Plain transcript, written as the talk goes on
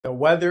The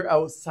weather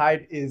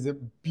outside is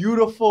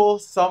beautiful.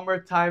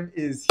 Summertime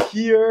is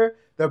here.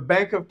 The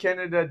Bank of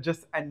Canada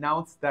just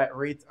announced that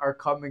rates are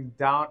coming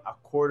down a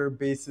quarter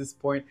basis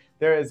point.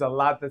 There is a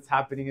lot that's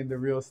happening in the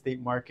real estate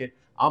market.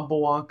 I'm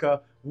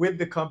Bawanka with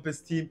the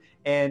Compass team,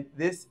 and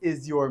this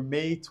is your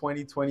May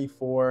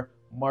 2024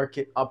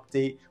 market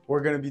update. We're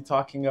going to be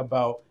talking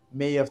about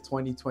May of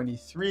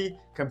 2023,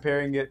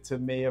 comparing it to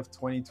May of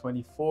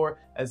 2024,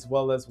 as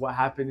well as what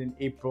happened in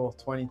April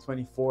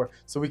 2024,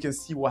 so we can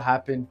see what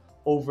happened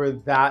over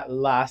that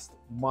last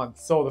month.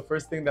 So the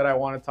first thing that I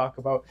want to talk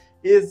about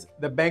is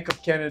the Bank of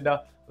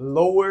Canada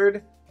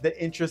lowered the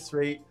interest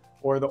rate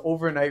or the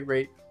overnight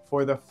rate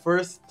for the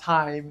first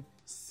time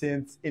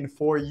since in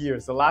 4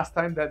 years. The last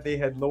time that they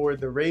had lowered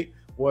the rate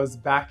was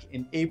back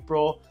in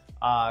April,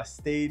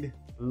 stayed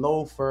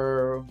low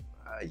for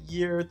a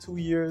year, 2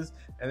 years,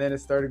 and then it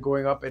started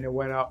going up, and it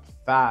went up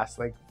fast,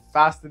 like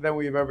faster than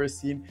we've ever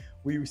seen.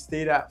 We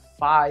stayed at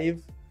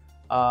 5%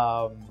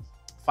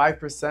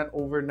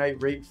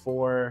 overnight rate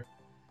for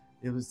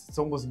it's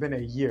almost been a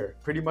year,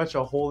 pretty much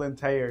a whole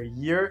entire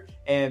year,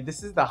 and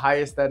this is the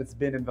highest that it's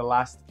been in the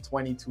last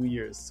 22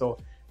 years. So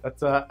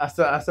that's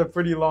a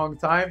pretty long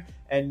time.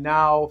 And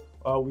now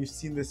we've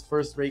seen this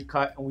first rate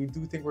cut, and we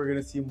do think we're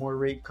going to see more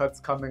rate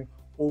cuts coming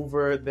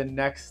over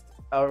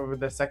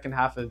the second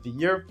half of the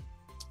year.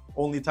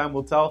 Only time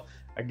will tell.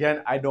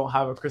 Again, I don't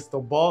have a crystal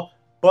ball,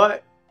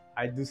 but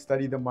I do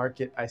study the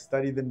market, I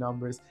study the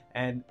numbers,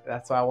 and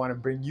that's why I want to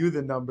bring you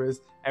the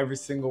numbers every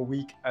single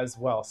week as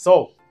well.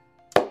 So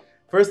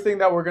first thing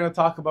that we're going to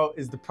talk about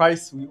is the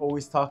price. We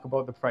always talk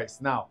about the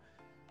price. Now,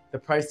 the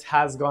price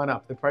has gone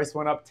up. The price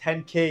went up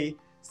 10K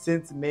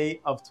since May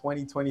of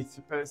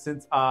 2023,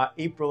 since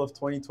April of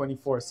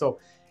 2024. So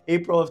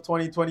April of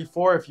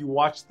 2024, if you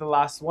watched the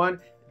last one,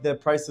 the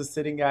price was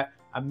sitting at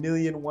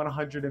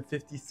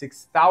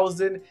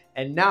 1,156,000,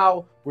 and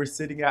now we're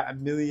sitting at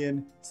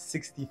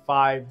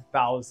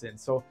 1,065,000.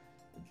 So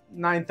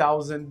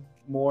 9,000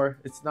 more.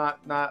 It's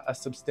not a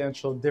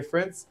substantial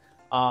difference,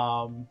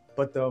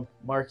 but the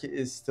market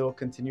is still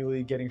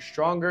continually getting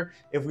stronger.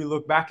 If we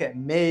look back at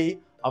May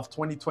of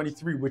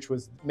 2023,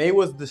 May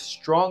was the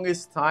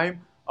strongest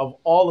time of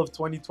all of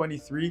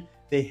 2023.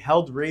 They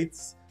held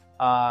rates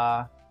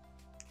either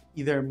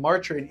in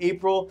March or in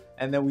April,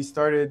 and then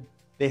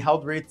they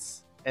held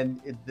rates,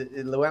 and it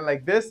went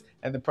like this,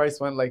 and the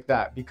price went like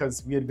that,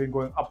 because we had been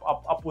going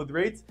up with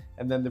rates,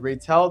 and then the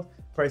rates held,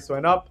 price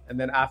went up, and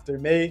then after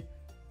May,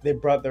 they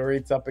brought the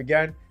rates up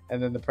again,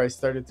 and then the price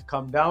started to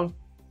come down.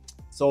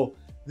 So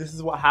this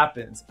is what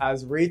happens.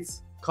 As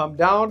rates come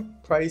down,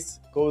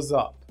 price goes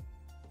up,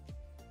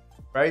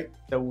 right?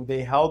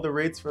 They held the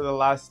rates for the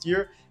last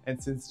year,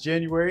 and since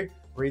January,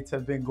 rates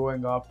have been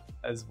going up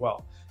as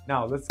well.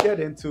 Now, let's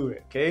get into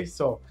it, okay?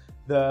 So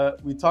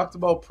we talked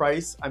about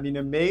price. I mean,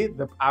 in May,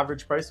 the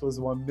average price was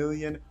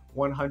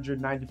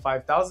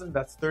 1,195,000.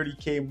 That's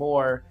 30K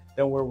more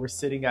than where we're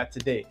sitting at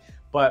today.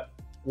 But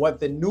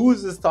what the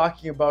news is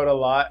talking about a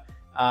lot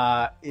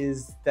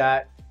is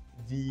that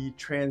the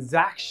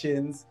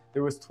transactions,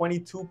 there was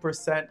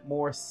 22%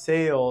 more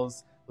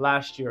sales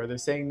last year. They're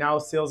saying now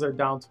sales are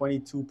down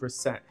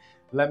 22%.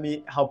 Let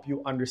me help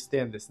you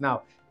understand this.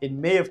 Now,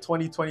 in May of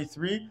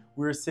 2023,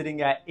 we were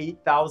sitting at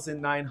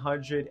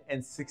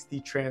 8,960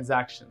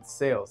 transactions,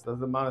 sales. That's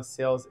the amount of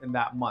sales in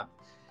that month.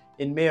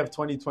 In May of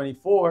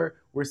 2024,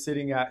 we're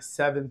sitting at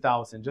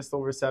 7,000, just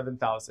over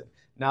 7,000.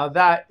 Now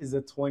that is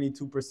a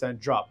 22%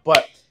 drop.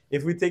 But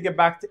if we take it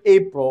back to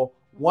April,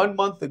 1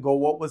 month ago,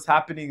 what was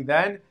happening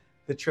then?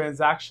 The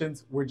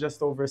transactions were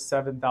just over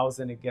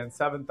 7,000 again,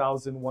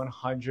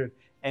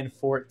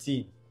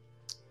 7,114.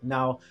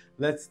 Now,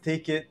 let's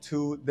take it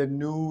to the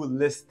new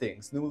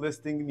listings. New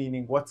listing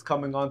meaning what's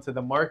coming onto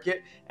the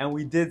market, and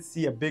we did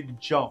see a big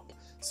jump.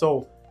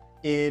 So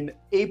in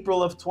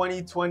April of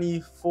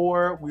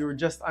 2024, we were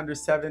just under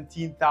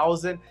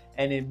 17,000,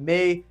 and in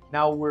May,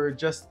 now we're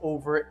at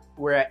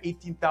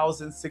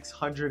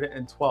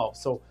 18,612.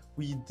 So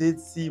we did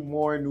see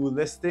more new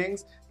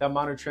listings. The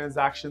amount of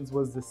transactions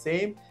was the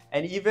same.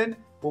 And even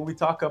when we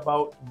talk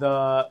about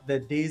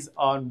the days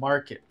on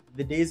market,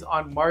 the days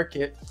on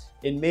market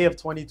in May of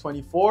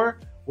 2024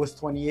 was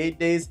 28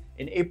 days.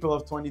 In April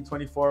of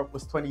 2024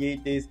 was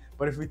 28 days.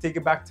 But if we take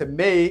it back to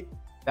May,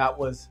 that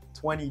was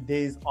 20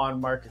 days on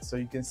market. So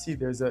you can see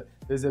there's a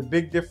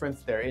big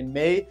difference there. In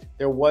May,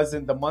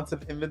 the months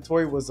of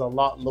inventory was a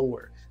lot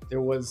lower.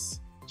 There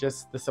was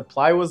just the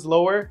supply was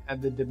lower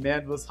and the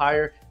demand was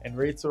higher, and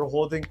rates were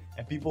holding,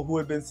 and people who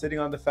had been sitting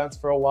on the fence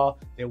for a while,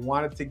 they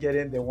wanted to get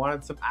in, they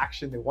wanted some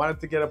action, they wanted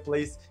to get a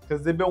place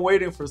because they've been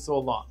waiting for so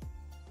long.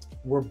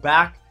 We're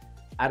back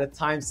at a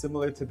time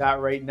similar to that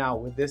right now.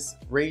 With this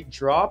rate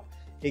drop,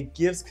 it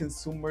gives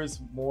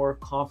consumers more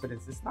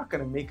confidence. It's not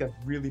going to make a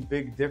really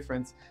big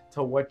difference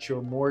to what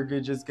your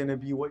mortgage is going to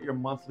be, what your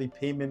monthly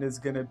payment is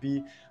going to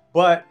be,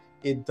 but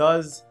it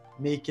does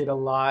make it a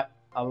lot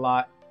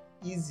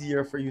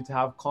easier for you to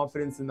have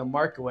confidence in the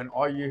market when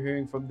all you're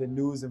hearing from the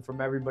news and from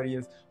everybody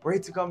is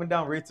rates are coming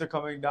down, rates are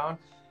coming down.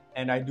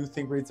 And I do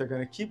think rates are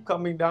going to keep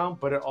coming down,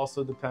 but it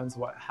also depends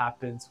what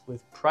happens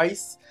with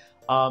price.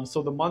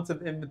 So the months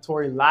of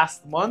inventory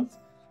last month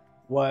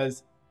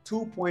was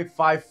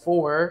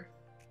 2.54,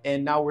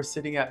 and now we're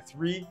sitting at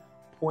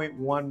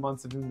 3.1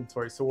 months of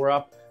inventory. So we're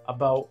up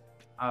about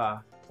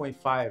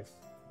 0.5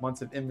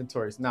 months of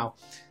inventories. Now,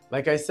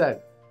 like I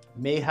said,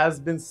 May has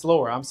been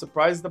slower. I'm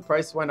surprised the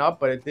price went up,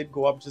 but it did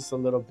go up just a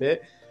little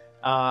bit.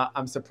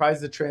 I'm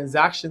surprised the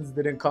transactions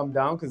didn't come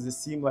down because it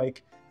seemed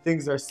like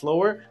things are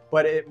slower,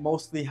 but it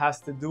mostly has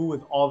to do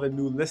with all the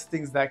new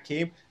listings that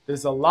came.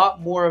 There's a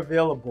lot more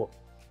available.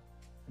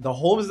 The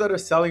homes that are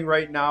selling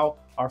right now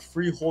are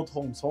freehold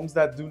homes, homes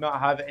that do not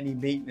have any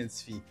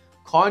maintenance fee.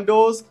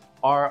 Condos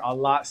are a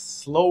lot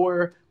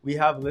slower. We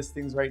have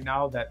listings right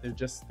now that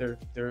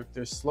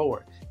they're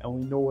slower, and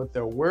we know what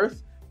they're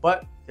worth,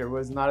 but there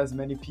was not as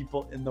many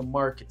people in the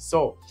market.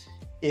 So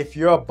if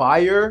you're a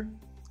buyer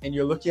and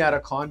you're looking at a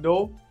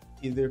condo,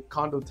 either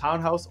condo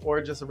townhouse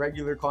or just a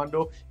regular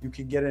condo, you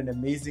can get an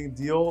amazing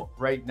deal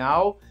right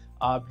now.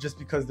 Just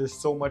because there's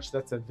so much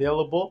that's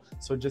available.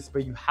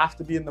 But you have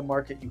to be in the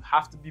market, you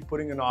have to be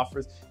putting in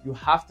offers, you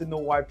have to know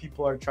why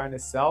people are trying to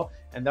sell,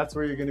 and that's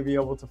where you're going to be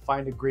able to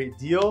find a great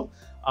deal.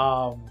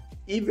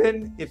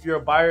 Even if you're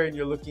a buyer and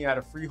you're looking at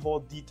a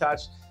freehold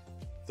detached,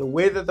 the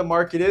way that the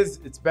market is,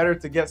 it's better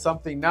to get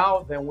something now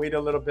than wait a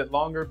little bit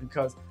longer,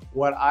 because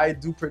what I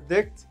do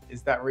predict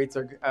is that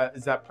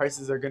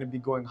prices are going to be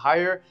going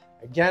higher.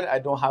 Again, I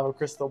don't have a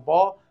crystal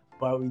ball,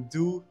 but we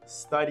do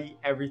study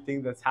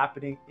everything that's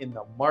happening in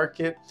the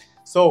market.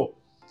 So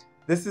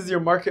this is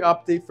your market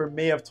update for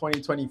May of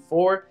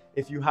 2024.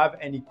 If you have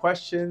any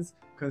questions,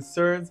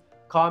 concerns,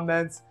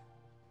 comments,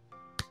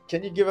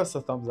 can you give us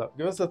a thumbs up?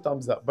 Give us a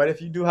thumbs up. But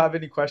if you do have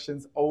any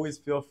questions, always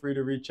feel free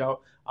to reach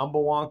out. I'm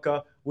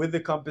Bawanka with the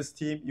Compass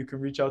team. You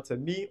can reach out to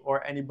me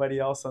or anybody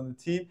else on the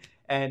team.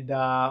 And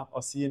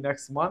I'll see you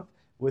next month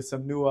with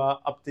some new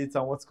updates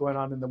on what's going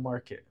on in the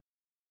market.